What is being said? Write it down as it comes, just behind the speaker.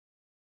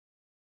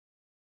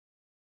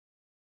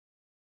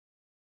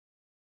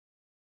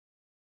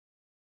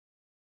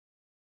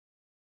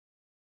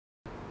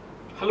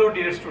Hello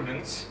dear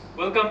students,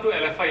 welcome to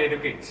LFI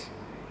Educates.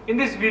 In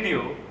this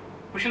video,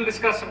 we shall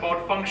discuss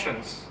about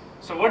functions.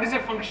 So what is a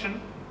function?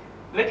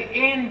 Let A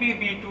and B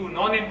be two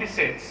non-empty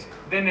sets,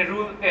 then a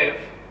rule F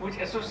which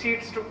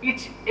associates to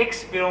each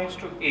x belongs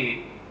to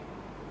A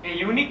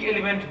unique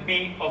element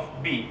B of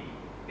B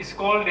is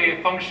called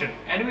a function,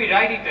 and we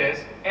write it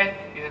as F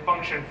is a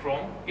function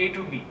from A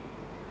to B.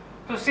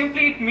 So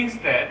simply it means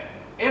that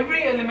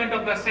every element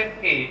of the set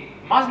A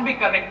must be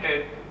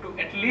connected to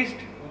at least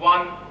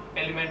one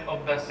element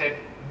of the set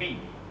B.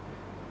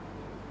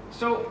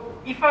 So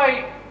if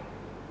I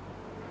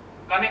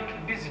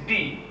connect this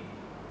D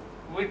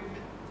with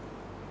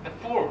the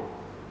 4,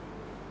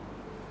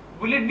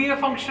 will it be a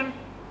function?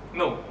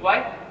 No.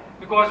 Why?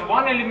 Because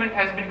one element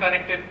has been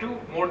connected to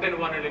more than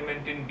one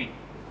element in B.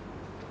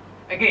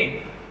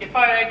 Again, if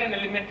I write an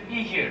element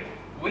E here,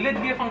 will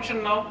it be a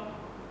function now?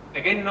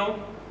 Again,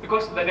 no,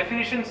 because the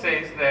definition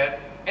says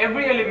that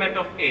every element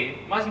of A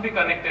must be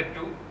connected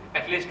to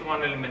at least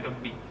one element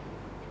of B.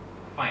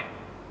 Fine.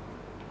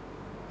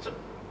 So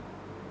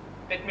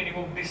let me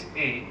remove this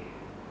A.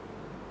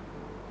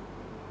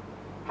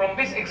 From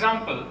this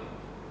example,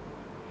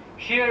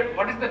 here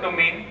what is the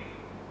domain?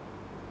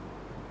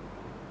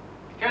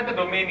 Here the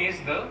domain is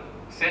the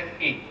set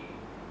A,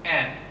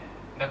 and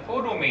the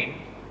codomain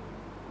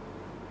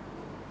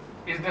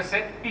is the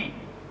set P.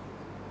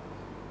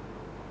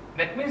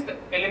 That means the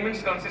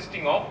elements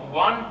consisting of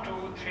 1,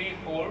 2, 3,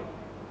 4,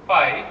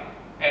 5,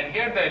 and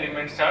here the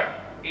elements are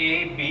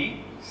A,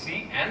 B,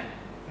 C and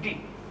D.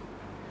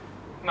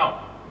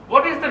 Now,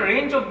 what is the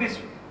range of this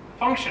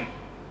function?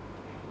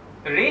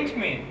 The range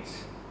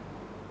means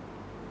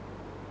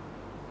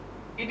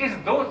it is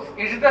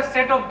the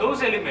set of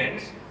those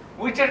elements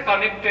which are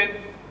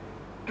connected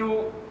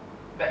to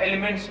the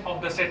elements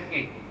of the set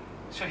A.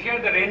 So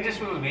here the ranges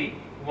will be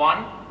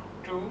 1,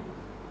 2,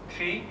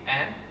 3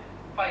 and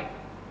 5.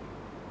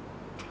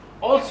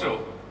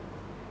 Also,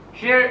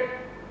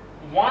 here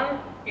 1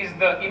 is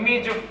the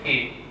image of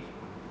A,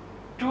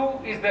 2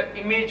 is the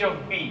image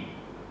of B,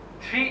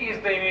 3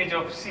 is the image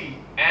of C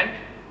and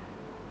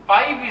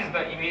 5 is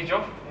the image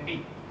of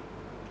D.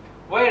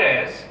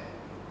 Whereas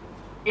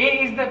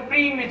A is the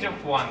pre-image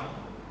of 1,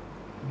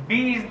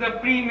 B is the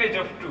pre-image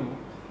of 2,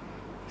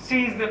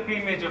 C is the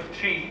pre-image of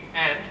 3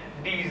 and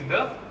D is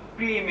the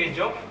pre-image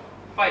of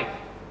 5.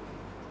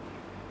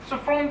 So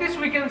from this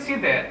we can see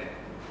that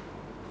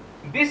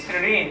this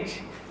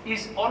range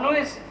is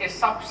always a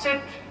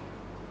subset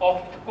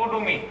of the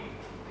codomain.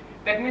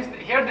 That means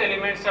here the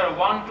elements are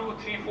 1, 2,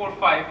 3, 4,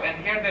 5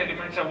 and here the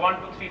elements are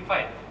 1, 2, 3,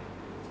 5.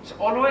 So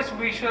always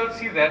we shall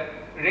see that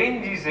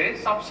range is a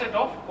subset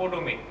of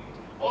codomain.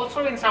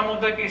 Also in some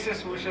of the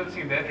cases we shall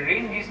see that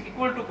range is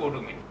equal to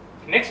codomain.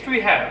 Next we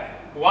have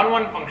 1,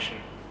 1 function.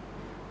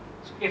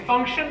 So a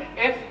function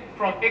f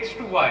from x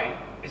to y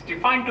is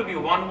defined to be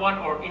 1, 1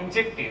 or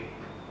injective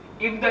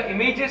if the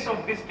images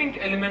of distinct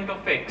element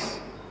of x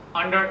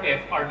under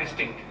f are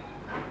distinct.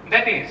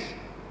 That is,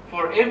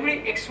 for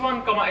every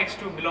x1,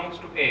 x2 belongs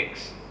to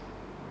x,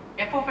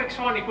 f of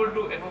x1 equal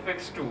to f of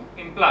x2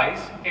 implies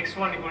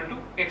x1 equal to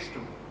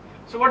x2.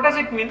 So what does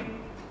it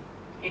mean?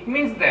 It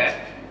means that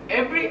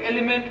every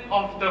element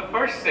of the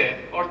first set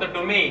or the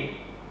domain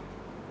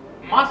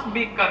must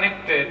be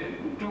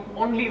connected to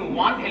only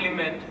one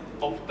element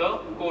of the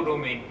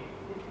codomain.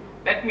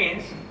 That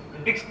means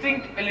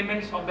distinct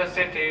elements of the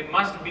set A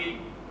must be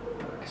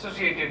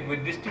associated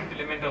with distinct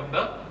element of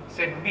the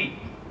set B.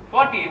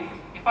 What if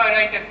I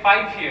write a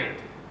 5 here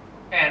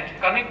and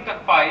connect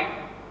the 5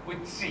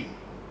 with C?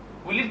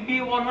 Will it be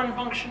a 1, 1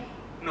 function?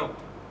 No.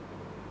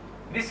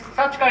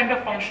 Such kind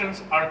of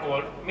functions are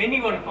called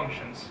many one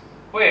functions,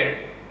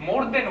 where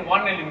more than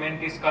one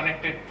element is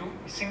connected to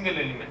a single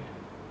element.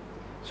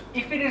 So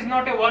if it is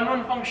not a 1,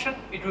 1 function,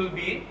 it will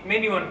be a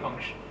many one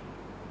function.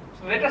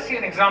 So let us see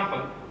an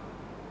example.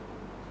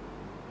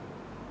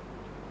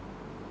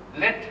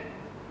 Let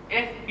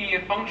f be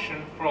a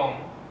function from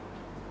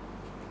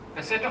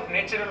the set of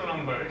natural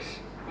numbers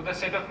to the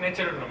set of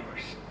natural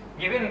numbers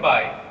given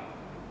by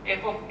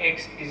f of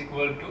x is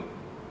equal to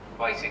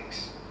twice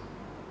x.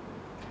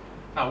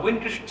 Now we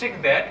need to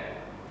check that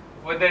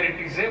whether it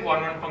is a 1,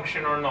 1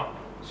 function or not.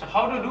 So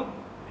how to do?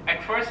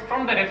 At first,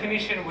 from the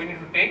definition we need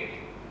to take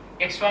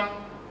x1,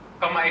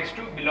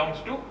 x2 belongs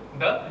to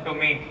the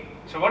domain.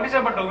 So what is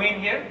our domain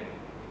here?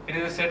 It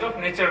is a set of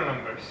natural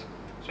numbers.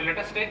 So let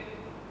us take,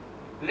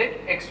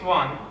 let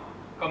x1,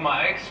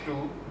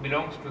 x2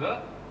 belongs to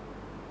the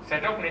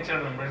set of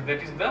natural numbers,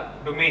 that is the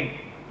domain.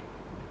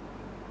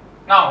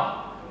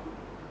 Now,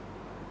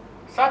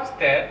 such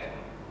that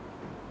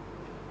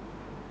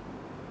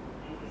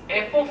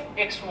f of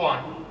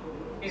x1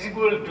 is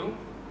equal to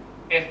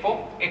f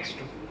of x2.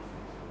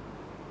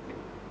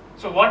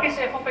 So what is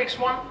f of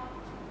x1?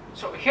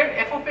 So here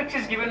f of x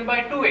is given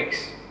by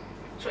 2x.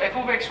 So f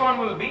of x1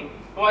 will be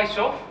twice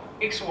of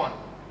x1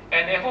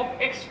 and f of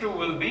x2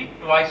 will be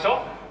twice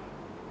of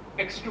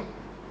x2.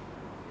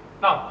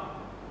 Now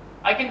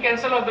I can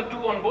cancel out the 2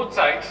 on both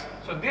sides.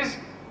 So this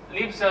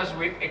leaves us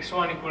with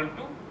x1 equal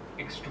to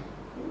x2.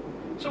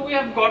 So we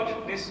have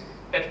got this,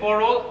 that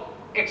for all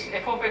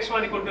f of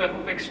x1 equal to f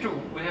of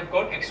x2, we have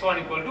got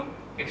x1 equal to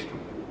x2.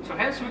 So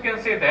hence we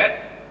can say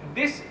that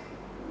this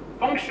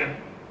function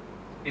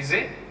is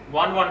a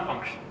 1-1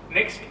 function.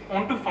 Next,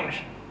 onto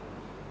function.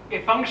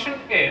 A function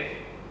f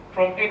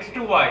from x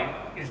to y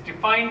is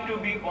defined to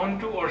be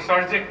onto or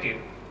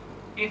surjective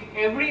if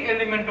every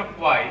element of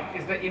y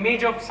is the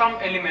image of some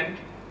element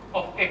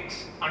of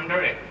x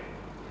under f.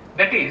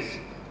 That is,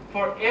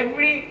 for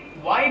every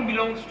y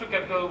belongs to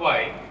capital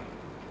Y,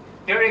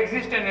 there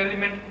exists an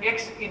element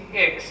x in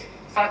x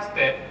such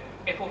that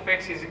f of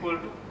x is equal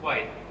to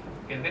y.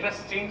 Okay, let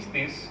us change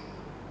this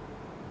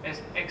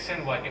as x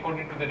and y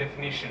according to the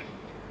definition.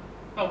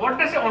 Now what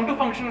does the onto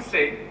function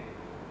say?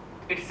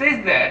 It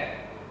says that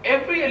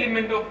every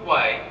element of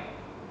y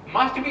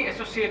must be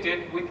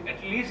associated with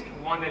at least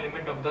one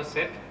element of the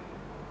set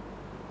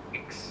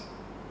x.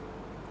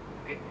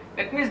 Okay.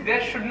 That means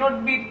there should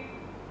not be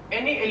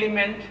any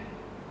element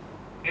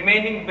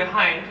remaining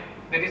behind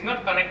that is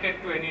not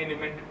connected to any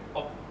element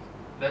of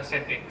the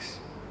set x.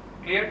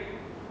 Clear?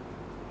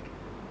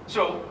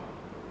 So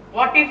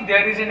what if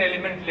there is an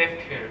element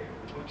left here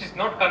which is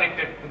not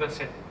connected to the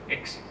set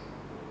x?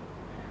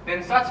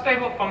 Then such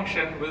type of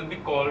function will be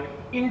called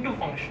into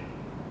function.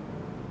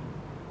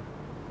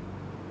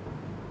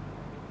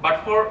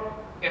 But for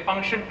a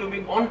function to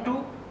be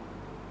onto,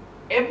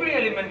 every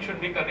element should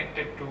be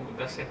connected to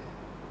the set,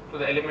 to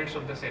the elements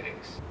of the set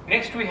x.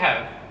 Next we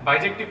have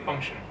bijective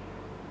function.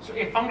 So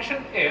a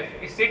function f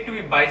is said to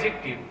be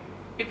bijective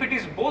if it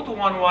is both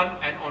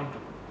 1-1 and onto.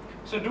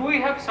 So do we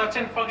have such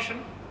a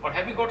function, or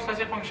have we got such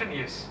a function?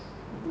 Yes.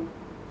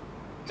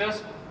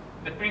 Just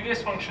the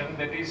previous function,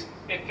 that is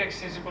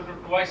fx is equal to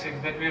twice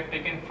x, that we have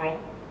taken from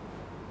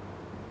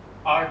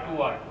R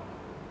to R.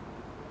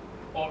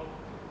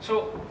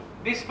 So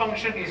this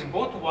function is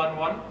both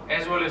 1-1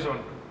 as well as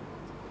onto.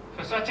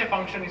 So such a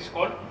function is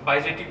called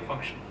bijective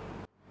function.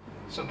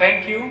 So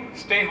thank you,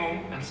 stay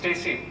home and stay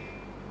safe.